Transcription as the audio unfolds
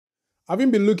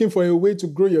Having been looking for a way to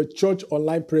grow your church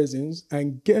online presence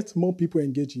and get more people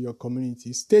engaged in your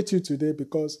community, stay tuned today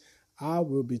because I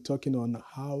will be talking on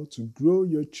how to grow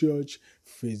your church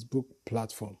Facebook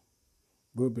platform.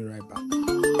 We'll be right back.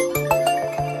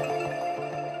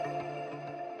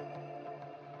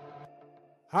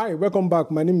 Hi, welcome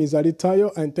back. My name is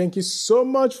Aditayo and thank you so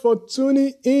much for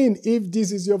tuning in. If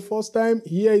this is your first time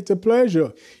here, it's a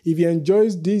pleasure. If you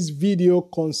enjoyed this video,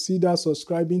 consider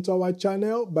subscribing to our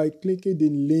channel by clicking the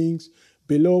links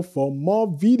below for more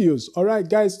videos. All right,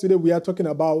 guys, today we are talking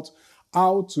about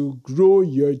how to grow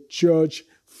your church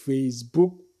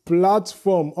Facebook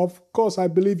platform. Of course, I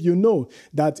believe you know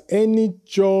that any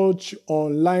church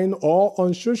online or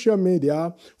on social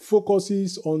media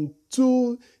focuses on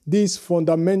this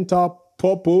fundamental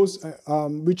purpose,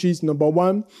 which is number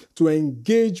one, to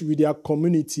engage with their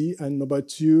community, and number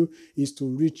two is to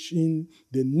reach in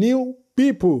the new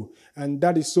people. And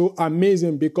that is so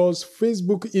amazing because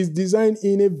Facebook is designed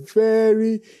in a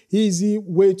very easy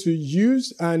way to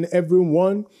use, and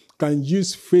everyone can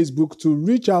use Facebook to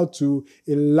reach out to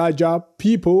a larger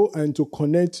people and to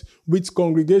connect with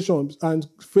congregations. And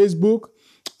Facebook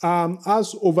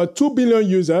has over 2 billion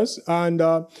users, and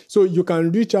so you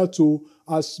can reach out to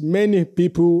as many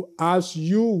people as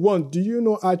you want. Do you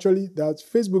know actually that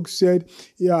Facebook said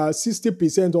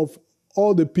 60% of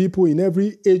all the people in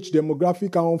every age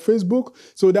demographic are on Facebook?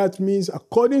 So that means,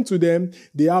 according to them,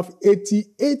 they have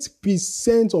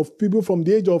 88% of people from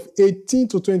the age of 18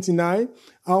 to 29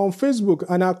 are on Facebook.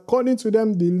 And according to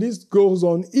them, the list goes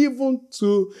on even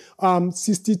to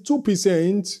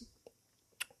 62%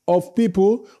 of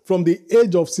people from the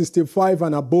age of 65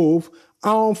 and above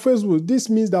are on Facebook. This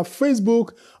means that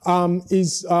Facebook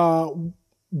is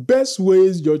best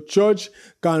ways your church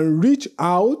can reach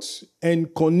out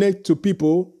and connect to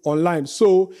people online.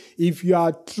 So if you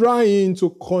are trying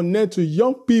to connect to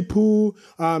young people,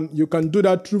 you can do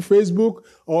that through Facebook.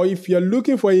 Or if you're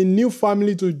looking for a new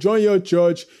family to join your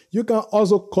church, you can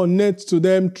also connect to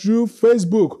them through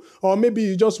Facebook. Or maybe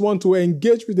you just want to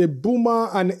engage with a boomer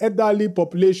and elderly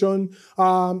population,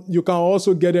 you can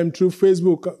also get them through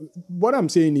Facebook. What I'm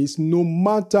saying is, no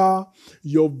matter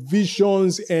your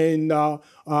visions and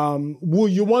who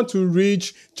you want to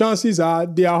reach, chances are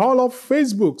they are all of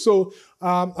Facebook. So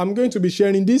I'm going to be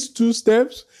sharing these 2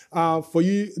 steps for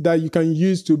you that you can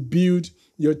use to build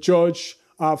your church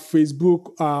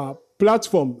Facebook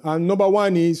platform. And number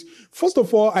one is, first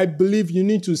of all, I believe you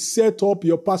need to set up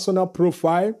your personal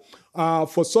profile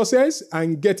for success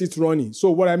and get it running.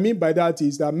 So what I mean by that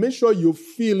is that make sure you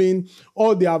fill in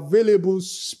all the available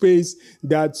space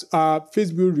that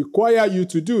Facebook require you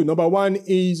to do. Number one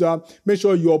is make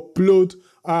sure you upload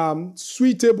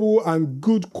suitable and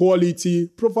good quality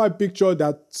profile picture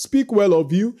that speak well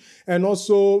of you, and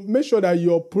also make sure that you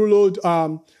upload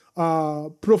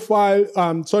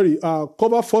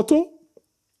cover photo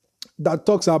that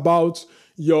talks about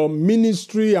your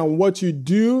ministry and what you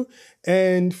do,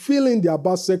 and fill in the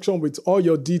about section with all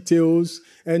your details.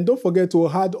 And don't forget to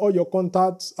add all your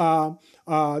contacts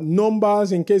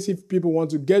numbers in case if people want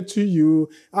to get to you.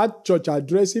 Add church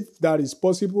address if that is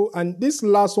possible. And this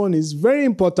last one is very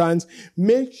important.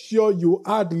 Make sure you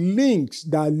add links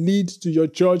that lead to your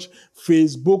church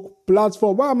Facebook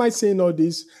platform. Why am I saying all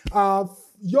this?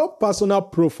 Your personal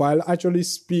profile actually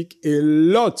speak a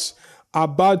lot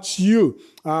about you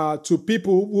to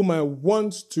people who might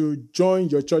want to join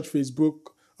your church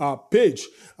Facebook page.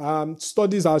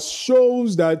 Studies have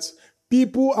shows that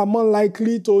people are more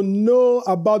likely to know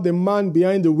about the man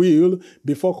behind the wheel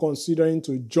before considering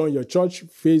to join your church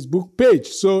Facebook page.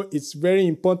 So it's very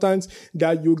important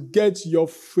that you get your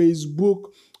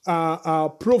Facebook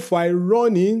profile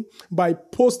running by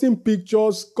posting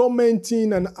pictures,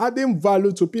 commenting, and adding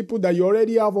value to people that you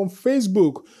already have on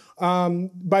Facebook.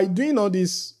 By doing all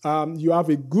this, you have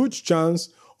a good chance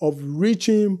of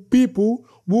reaching people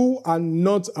who are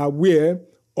not aware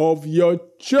of your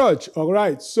church. All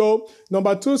right. So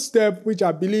number 2 step, which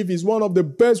I believe is one of the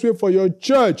best way for your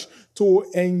church to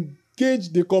engage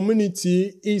the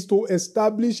community, is to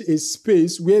establish a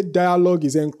space where dialogue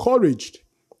is encouraged.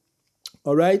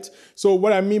 All right. So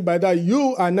what I mean by that,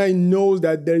 you and I know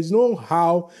that there is no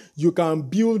how you can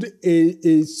build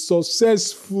a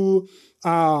successful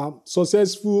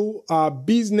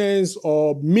business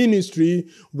or ministry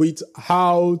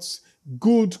without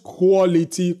good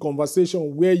quality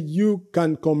conversation where you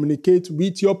can communicate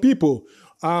with your people.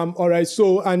 All right.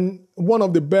 So, and one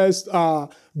of the best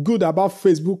good about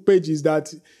Facebook page is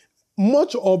that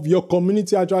much of your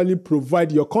community actually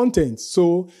provide your content.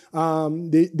 So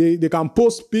they can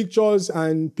post pictures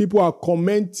and people are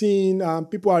commenting and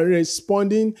people are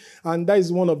responding. And that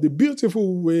is one of the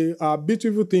beautiful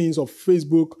things of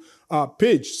Facebook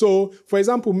page. So, for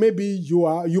example, maybe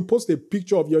you post a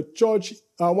picture of your church,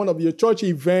 one of your church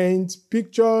events,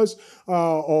 pictures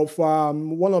of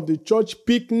one of the church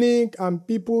picnic, and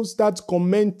people start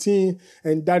commenting,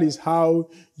 and that is how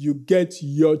you get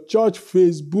your church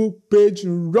Facebook page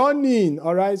running.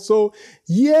 All right. So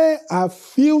here are a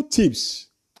few tips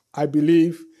I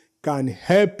believe can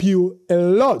help you a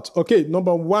lot. Okay,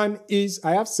 number one is,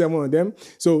 I have 7 of them.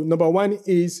 So number one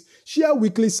is share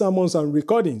weekly sermons and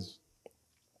recordings.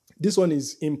 This one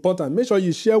is important. Make sure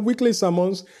you share weekly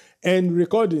sermons and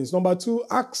recordings. Number 2,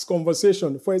 ask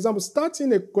conversation. For example, start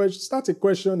a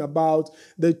question about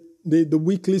the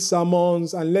weekly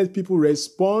sermons and let people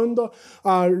respond.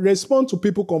 Respond to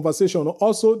people conversation.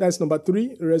 Also, that's number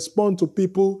 3, respond to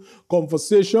people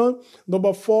conversation.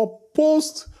 Number 4,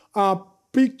 post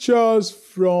pictures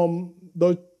from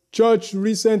the church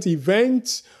recent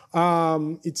events.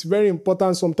 It's very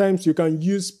important. Sometimes you can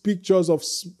use pictures of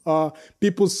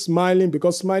people smiling,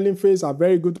 because smiling faces are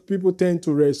very good. People tend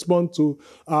to respond to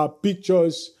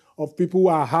pictures of people who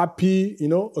are happy,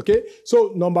 okay?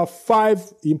 So number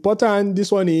 5, important,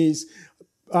 this one is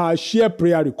share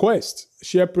prayer requests.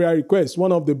 Share prayer requests.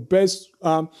 One of the best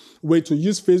way to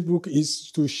use Facebook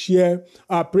is to share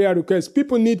prayer requests.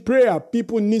 People need prayer.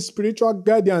 People need spiritual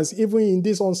guidance, even in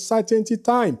this uncertainty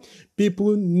time.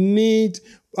 People need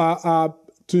to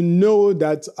know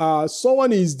that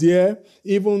someone is there,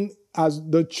 even as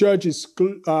the church is,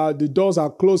 the doors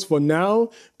are closed for now.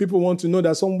 People want to know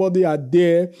that somebody are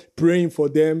there praying for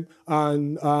them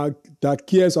and that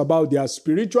cares about their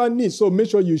spiritual needs. So make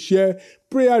sure you share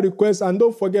prayer requests, and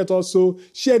don't forget also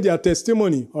share their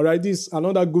testimony. All right, this is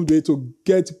another good way to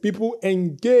get people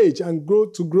engaged and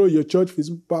grow your church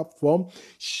Facebook platform.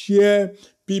 Share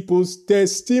people's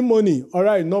testimony. All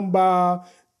right, number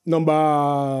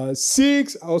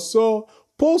 6, also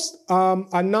post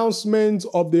announcements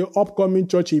of the upcoming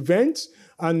church events.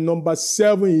 And number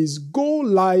 7 is go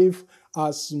live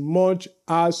as much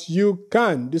as you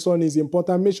can. This one is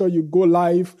important. Make sure you go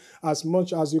live as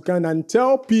much as you can and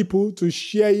tell people to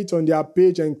share it on their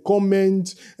page and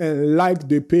comment and like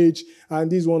the page.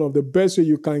 And this is one of the best ways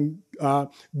you can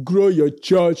grow your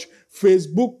church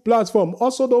Facebook platform.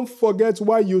 Also, don't forget,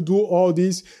 while you do all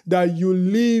this, that you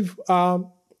leave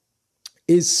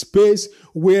a space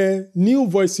where new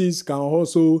voices can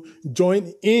also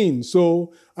join in.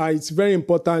 So it's very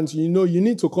important. You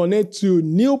need to connect to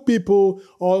new people.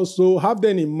 Also have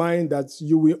them in mind that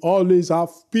you will always have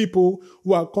people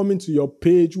who are coming to your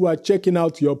page, who are checking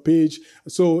out your page.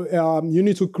 So you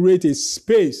need to create a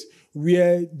space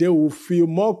where they will feel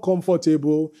more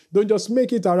comfortable. Don't just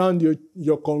make it around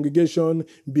your congregation.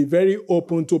 Be very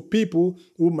open to people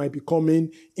who might be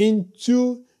coming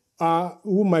into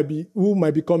who might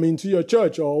be coming to your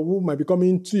church, or who might be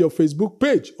coming to your Facebook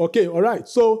page. Okay, all right.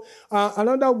 So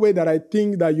another way that I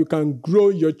think that you can grow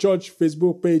your church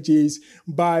Facebook page is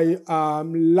by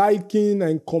liking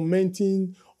and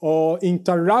commenting or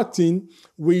interacting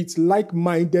with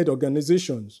like-minded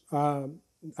organizations.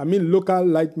 Local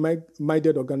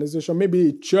like-minded organization, maybe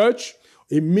a church,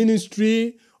 a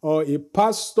ministry, or a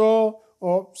pastor,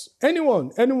 or anyone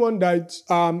that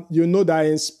that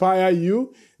inspire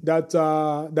you, that's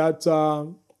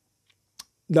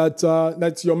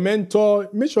your mentor.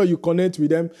 Make sure you connect with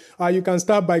them. You can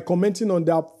start by commenting on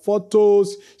their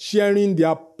photos, sharing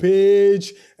their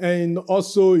page, and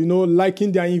also,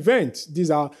 liking their event. These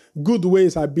are good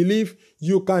ways, I believe,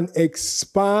 you can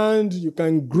expand, you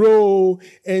can grow,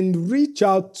 and reach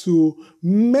out to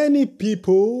many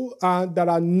people that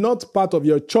are not part of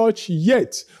your church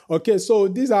yet. Okay, so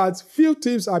these are a few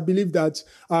tips I believe that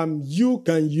you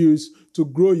can use to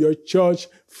grow your church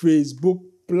Facebook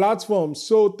platform.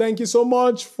 So thank you so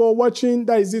much for watching.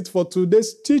 That is it for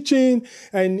today's teaching.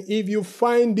 And if you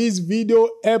find this video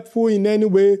helpful in any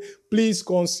way, please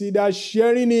consider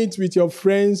sharing it with your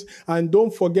friends. And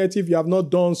don't forget, if you have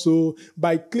not done so,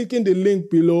 by clicking the link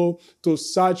below to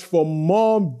search for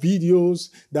more videos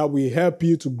that will help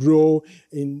you to grow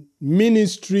in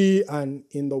ministry and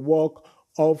in the work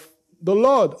of the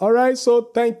Lord. All right. So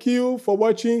thank you for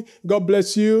watching. God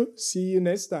bless you. See you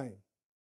next time.